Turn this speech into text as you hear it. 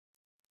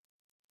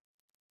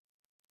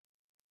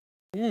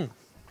Mm.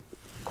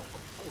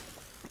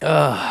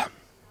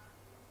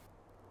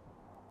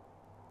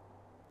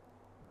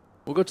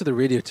 We'll go to the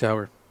radio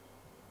tower.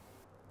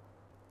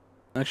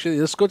 Actually,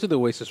 let's go to the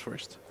oasis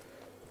first.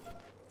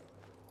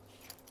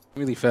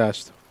 Really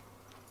fast.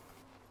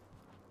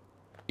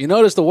 You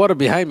notice the water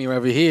behind me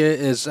over here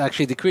is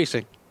actually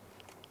decreasing.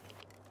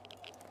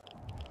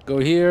 Go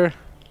here.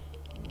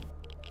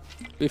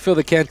 Refill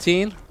the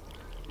canteen.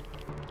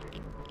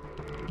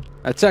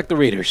 Attack the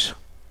raiders.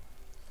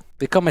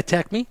 They come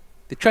attack me.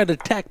 They try to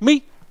attack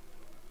me.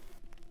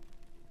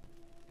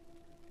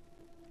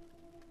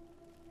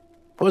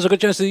 It was a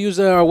good chance to use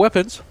our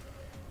weapons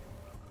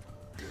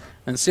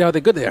and see how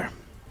they're good they are.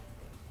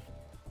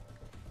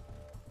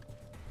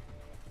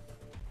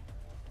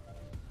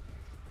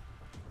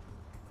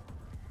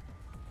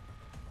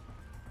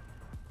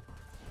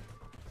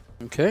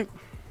 Okay.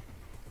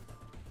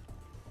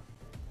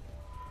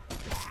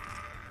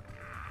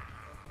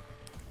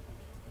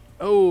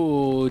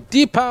 Oh,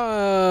 deep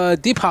hole,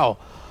 deep hole,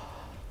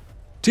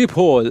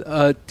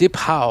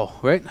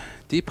 right?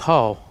 Deep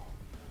hole.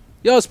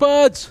 Yo,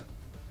 Spuds!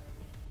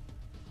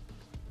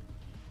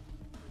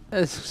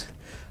 Yes.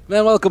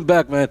 Man, welcome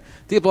back, man.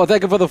 Deep hole,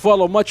 thank you for the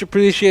follow, much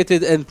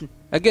appreciated. And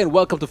again,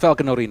 welcome to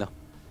Falcon Arena.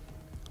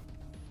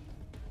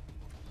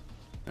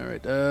 All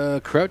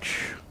right,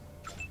 crouch.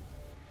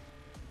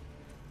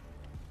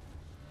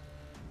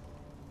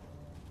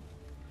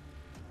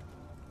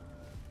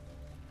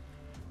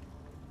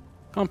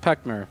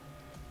 Compact mirror.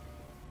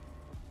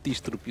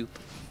 Distribute.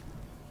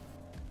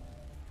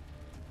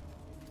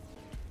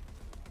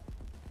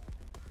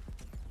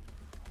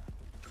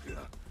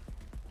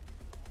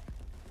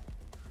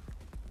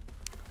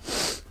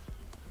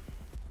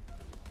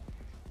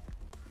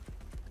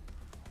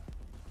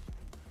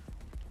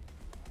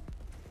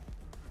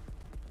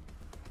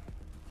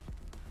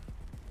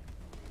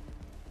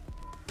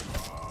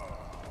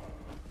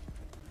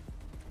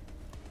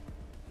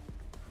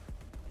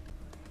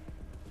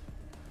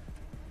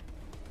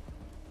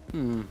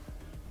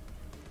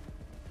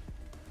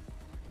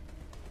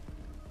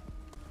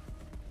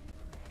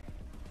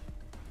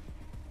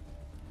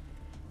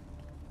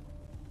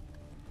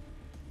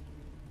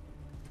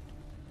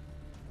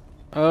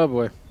 Oh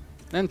boy.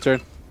 Enter.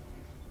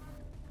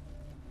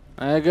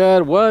 I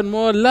got one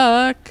more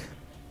luck.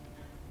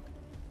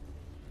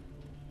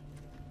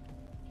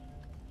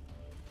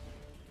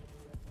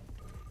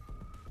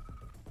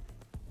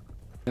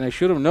 Can I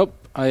shoot him? Nope.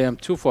 I am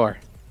too far.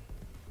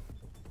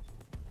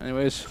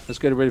 Anyways, let's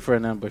get ready for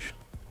an ambush.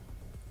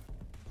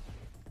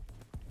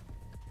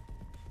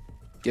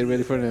 Get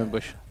ready for an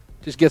ambush.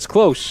 Just gets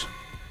close.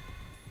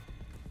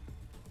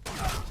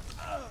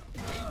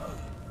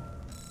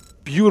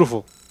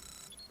 Beautiful.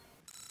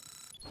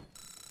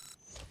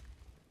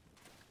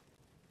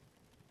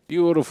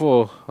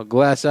 Beautiful. A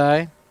glass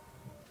eye.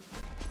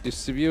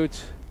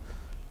 Distribute.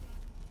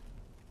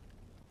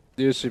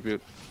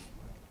 Distribute.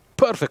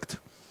 Perfect.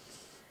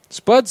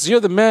 Spuds, you're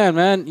the man,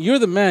 man. You're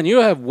the man.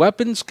 You have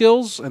weapon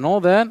skills and all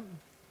that.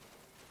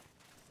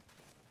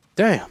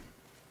 Damn.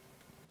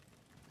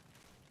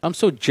 I'm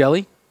so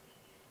jelly.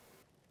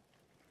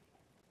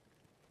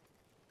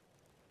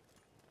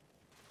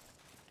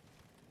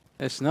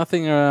 There's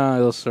nothing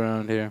else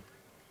around here.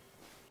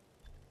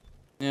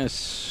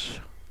 Yes.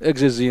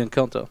 Exit the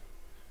encounter.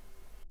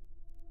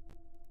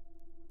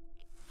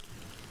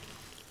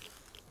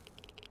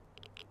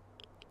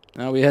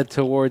 Now we head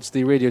towards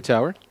the radio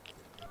tower.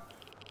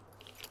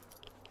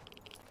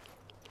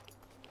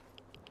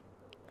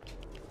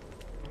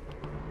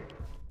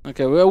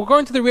 Okay, we're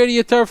going to the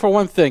radio tower for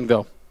one thing,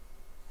 though.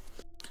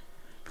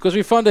 Because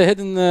we found a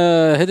hidden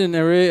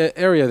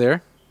area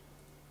there.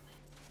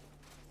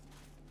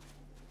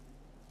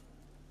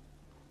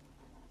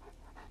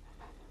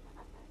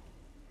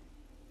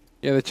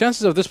 Yeah, the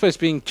chances of this place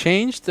being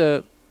changed,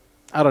 I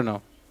don't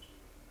know.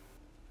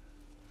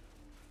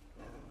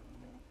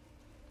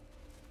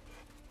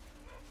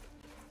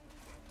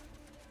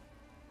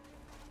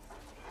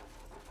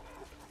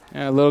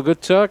 Yeah, a little good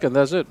tuck, and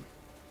that's it.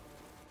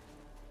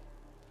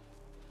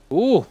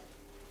 Ooh.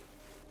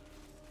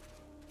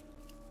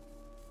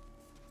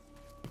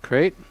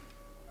 Crate.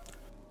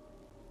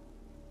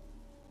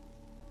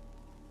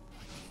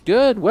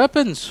 Good.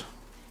 Weapons.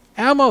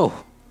 Ammo.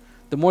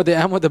 The more the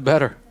ammo, the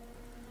better.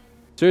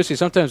 Seriously,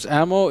 sometimes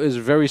ammo is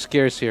very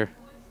scarce here.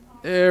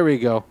 There we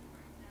go.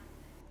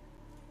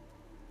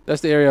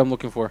 That's the area I'm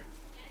looking for.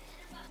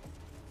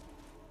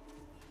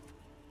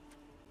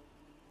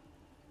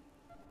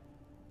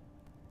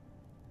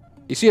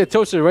 You see a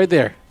toaster right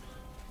there.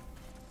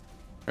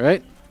 All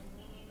right?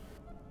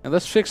 And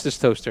let's fix this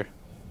toaster.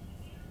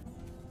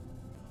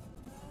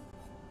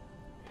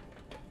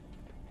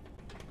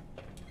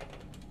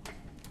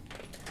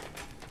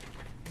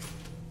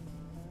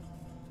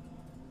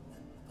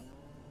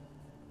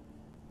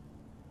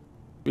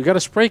 We got a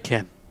spray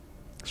can.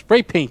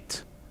 Spray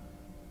paint.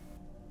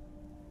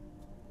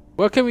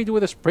 What can we do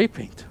with a spray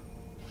paint?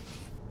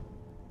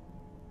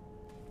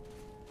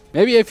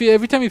 Maybe if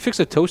every time you fix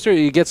a toaster,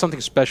 you get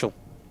something special.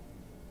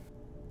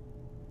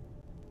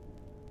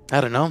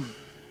 I don't know.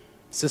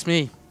 It's just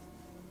me.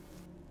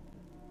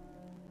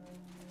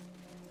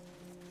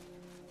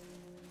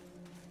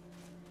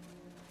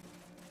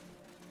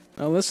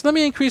 Now let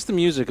me increase the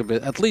music a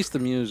bit, at least the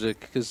music,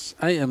 because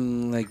I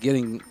am like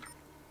getting.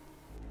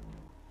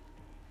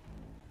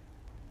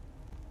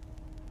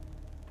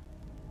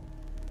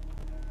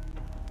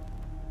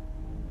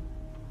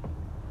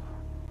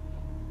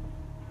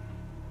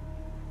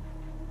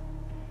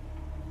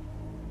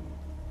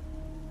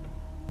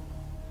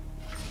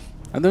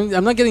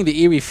 I'm not getting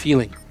the eerie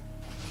feeling.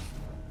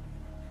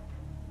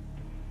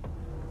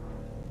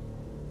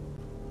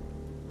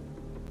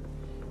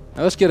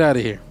 Now let's get out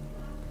of here.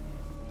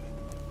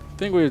 I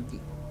think we're...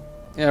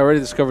 Yeah, I already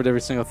discovered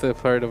every single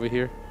part over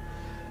here.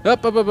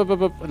 Up.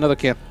 Another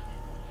camp.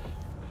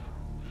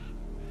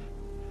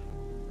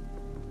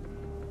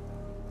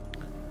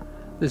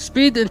 The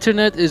speed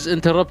internet is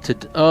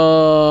interrupted.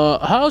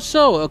 How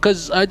so?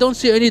 Because I don't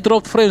see any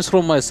dropped frames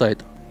from my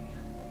side.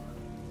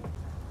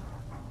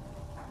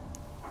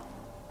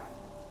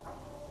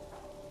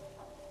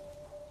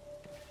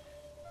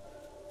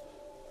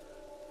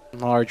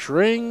 Large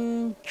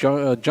ring,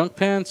 junk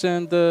pants,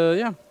 and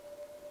yeah.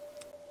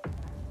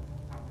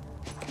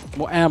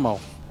 More ammo.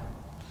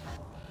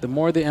 The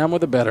more the ammo,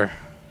 the better.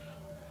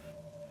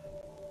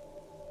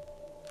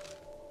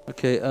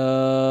 Okay,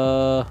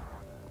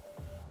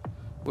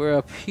 we're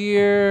up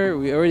here.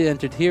 We already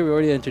entered here. We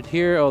already entered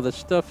here. All this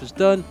stuff is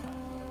done.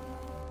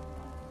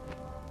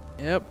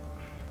 Yep.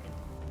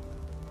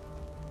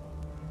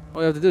 All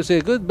we have to do is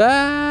say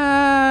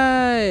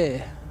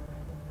goodbye.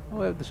 All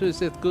we have to do is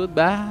say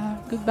goodbye.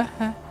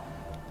 Goodbye.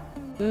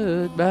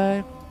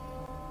 Goodbye.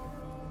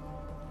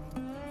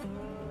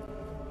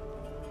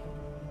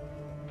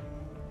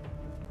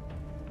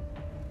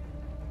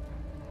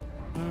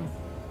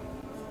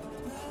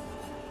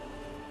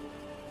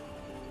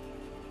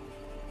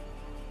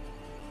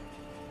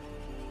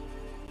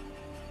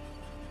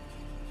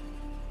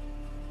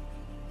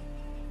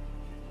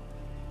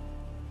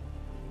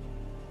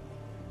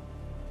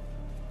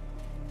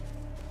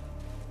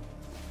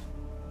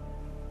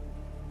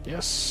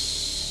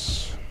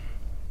 Yes.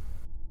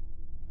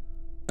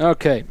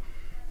 Okay.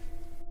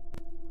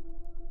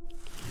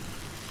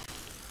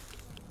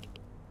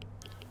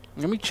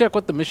 Let me check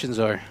what the missions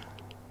are.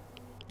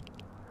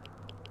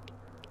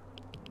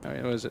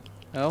 Alright, what is it?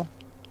 L?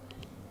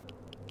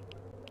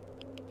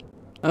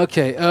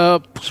 Okay,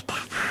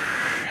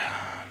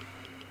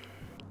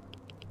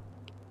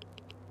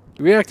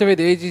 reactivate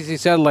the agency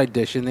satellite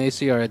dish in the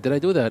ACR. Did I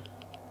do that?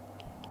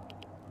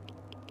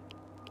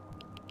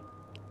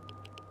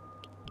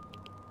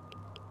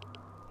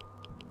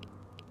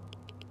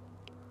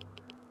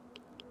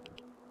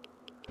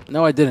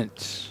 No, I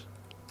didn't.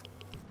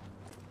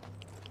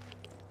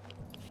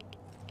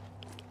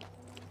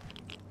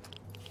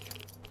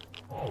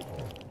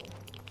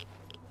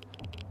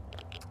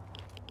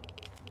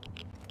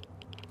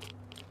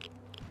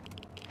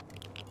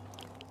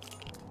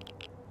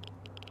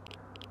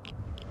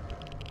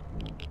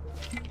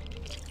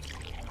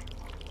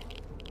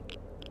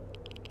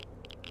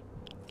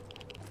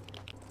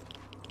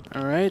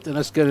 All right, and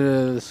let's get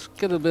a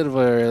bit of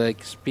a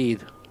like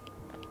speed.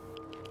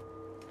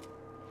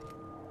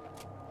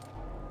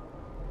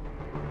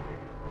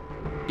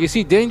 You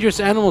see dangerous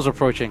animals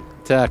approaching.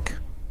 Attack.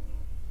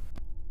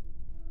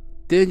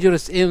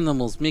 Dangerous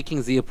animals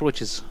making the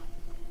approaches.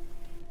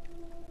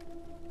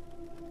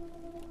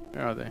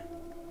 Where are they?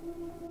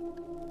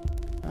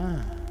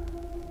 Ah.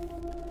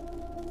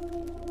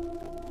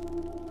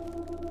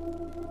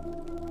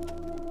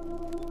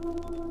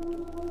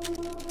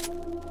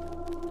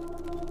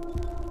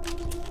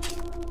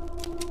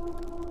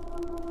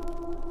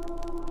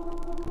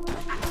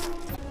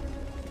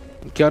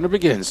 Encounter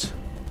begins.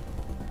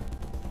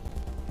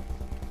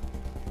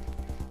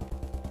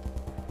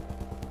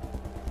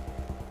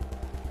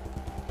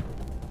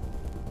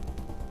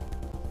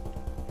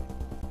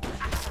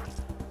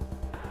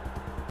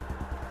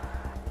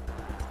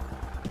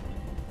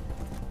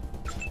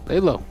 Lay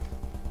low.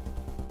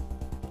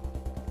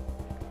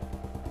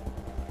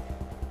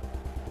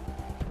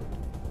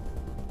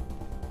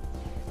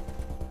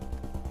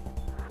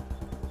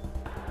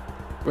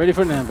 Ready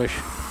for an ambush.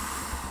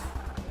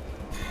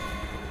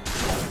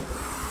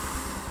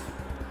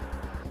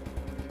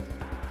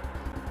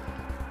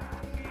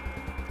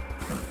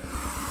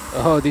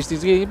 Oh, these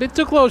things are getting a bit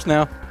too close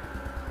now.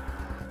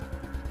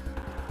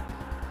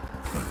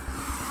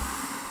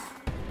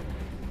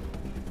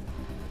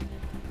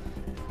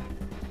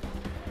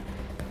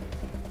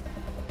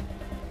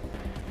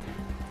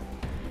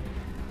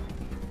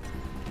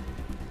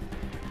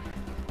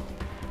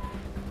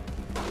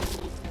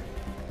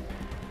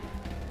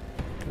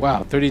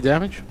 Wow, 30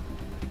 damage?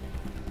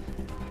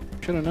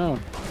 Should have known.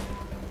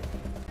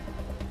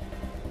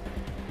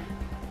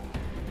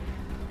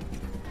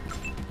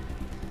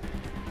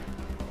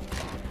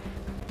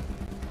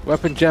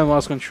 Weapon jam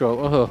lost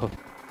control. Oh,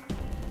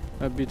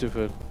 how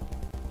beautiful.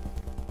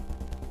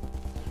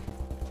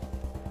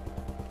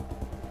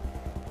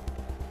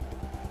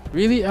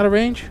 Really? Out of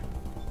range?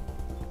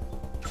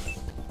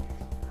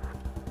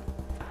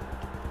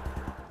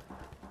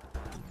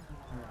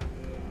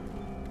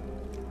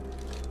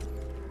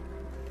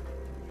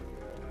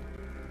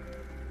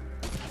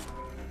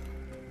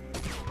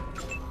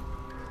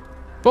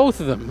 Both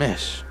of them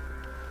miss.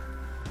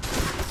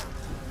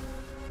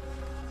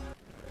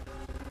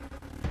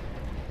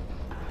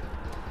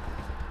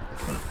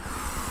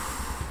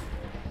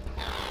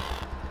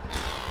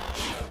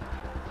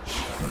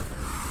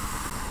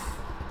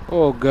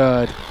 Oh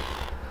god.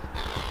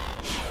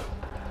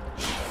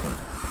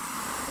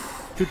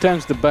 2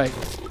 times the bite.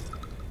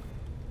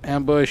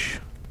 Ambush.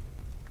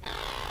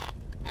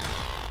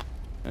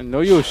 And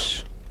no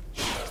use.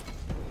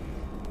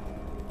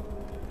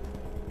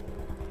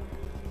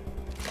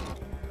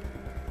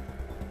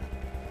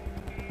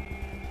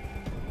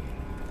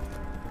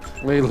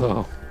 Lay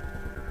low.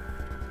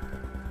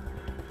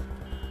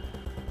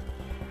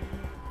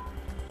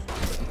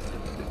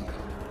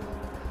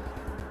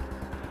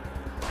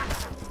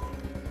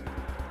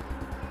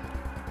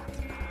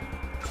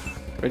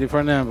 Ready for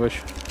an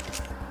ambush.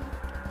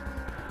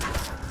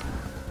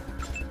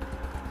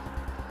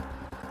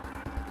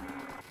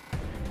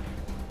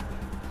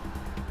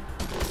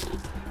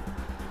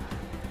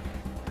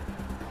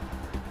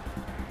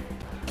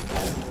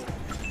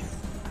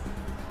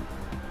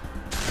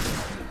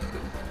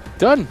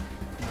 Done.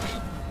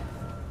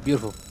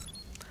 Beautiful.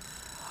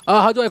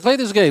 How do I play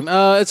this game?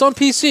 It's on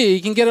PC.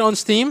 You can get it on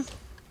Steam.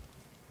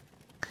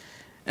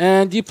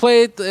 And you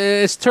play it,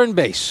 it's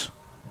turn-based.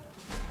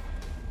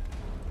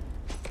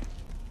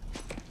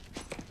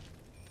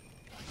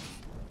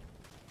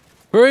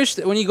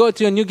 First, when you go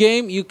to a new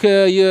game, you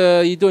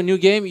do a new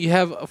game, you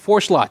have 4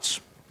 slots.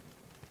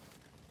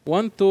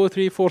 1, 2,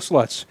 3, 4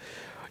 slots.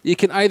 You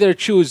can either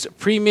choose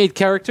pre-made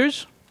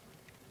characters,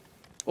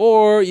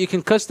 or you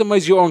can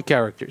customize your own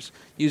characters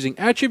using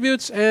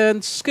attributes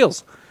and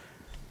skills.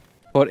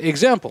 For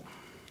example,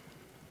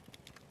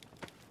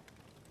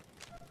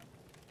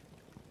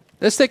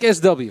 let's take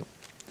SW.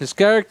 His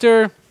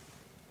character,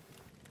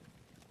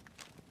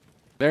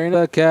 very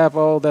nice cap,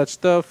 all that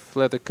stuff,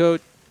 leather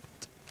coat.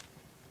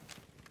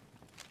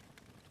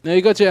 Now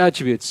you go to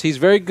attributes. He's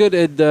very good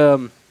at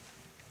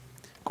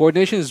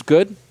coordination. Is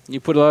good.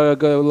 You put a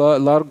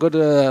lot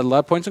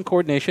of points in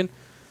coordination.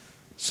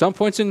 Some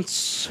points in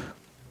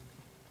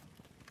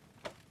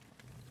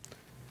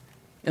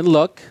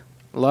luck.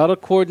 A lot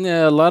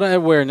of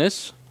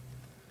awareness.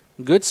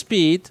 Good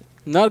speed.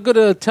 Not good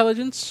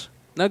intelligence.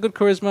 Not good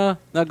charisma.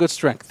 Not good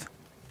strength.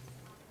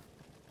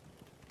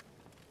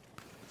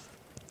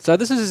 So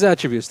this is his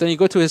attributes. Then you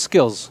go to his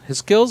skills. His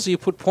skills, you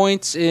put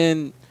points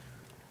in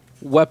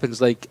weapons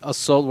like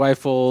assault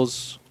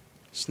rifles,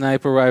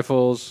 sniper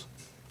rifles,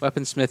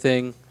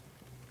 weaponsmithing,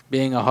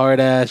 being a hard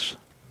ass,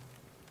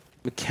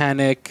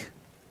 mechanic.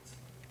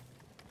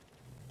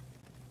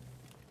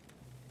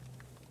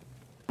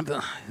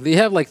 They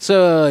have like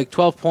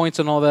 12 points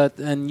and all that,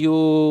 and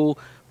you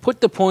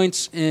put the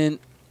points in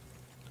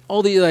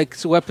all the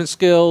weapon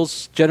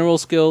skills, general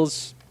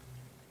skills,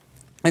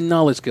 and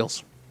knowledge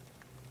skills.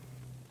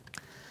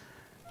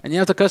 And you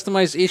have to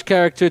customize each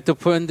character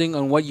depending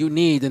on what you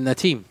need in the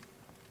team.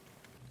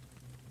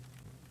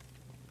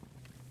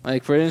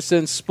 Like, for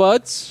instance,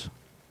 Spuds.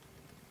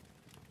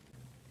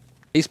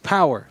 He's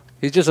power.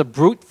 He's just a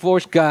brute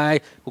force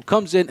guy who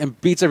comes in and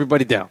beats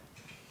everybody down.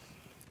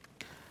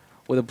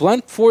 With a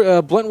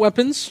blunt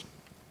weapons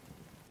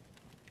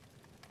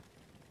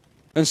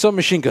and some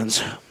machine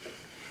guns.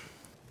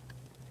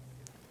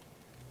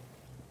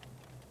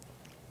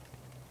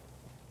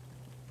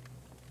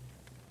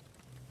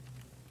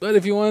 But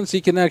if he wants,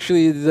 he can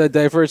actually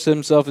diverse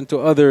himself into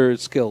other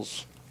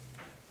skills.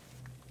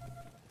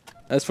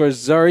 As for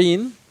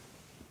Zareen,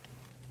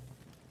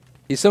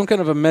 he's some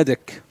kind of a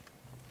medic.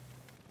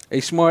 A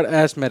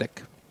smart-ass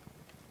medic.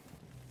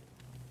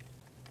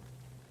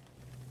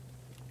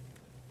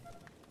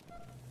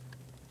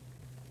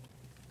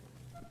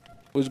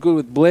 Who's good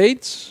with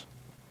blades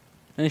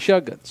and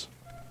shotguns.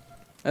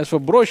 As for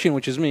Broshin,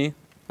 which is me,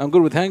 I'm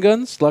good with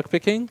handguns,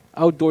 lockpicking,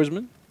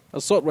 outdoorsman,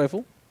 assault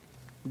rifle,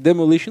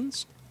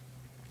 demolitions,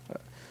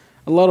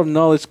 a lot of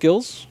knowledge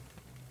skills,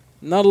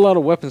 not a lot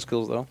of weapon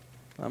skills though.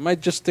 I might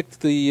just stick to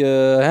the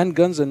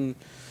handguns, and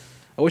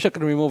I wish I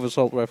could remove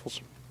assault rifles.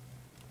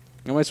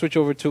 I might switch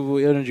over to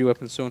energy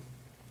weapons soon.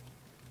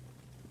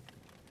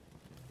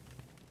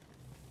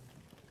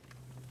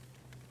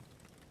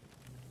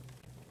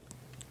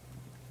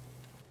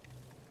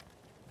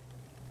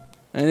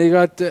 And you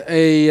got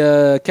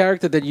a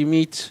character that you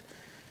meet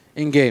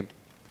in game.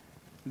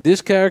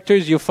 These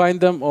characters, you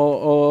find them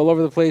all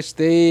over the place.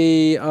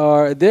 There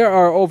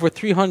are over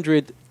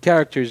 300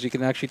 characters you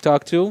can actually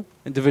talk to,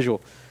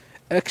 individual.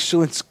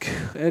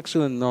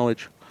 Excellent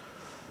knowledge.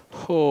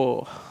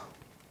 Oh.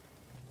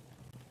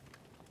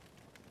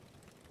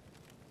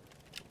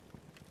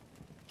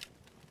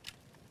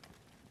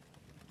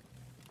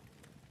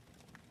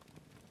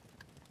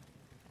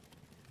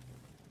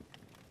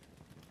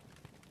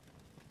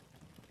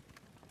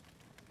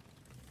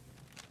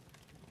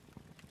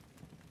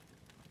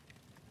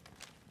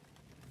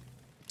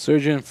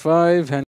 Surgeon 5.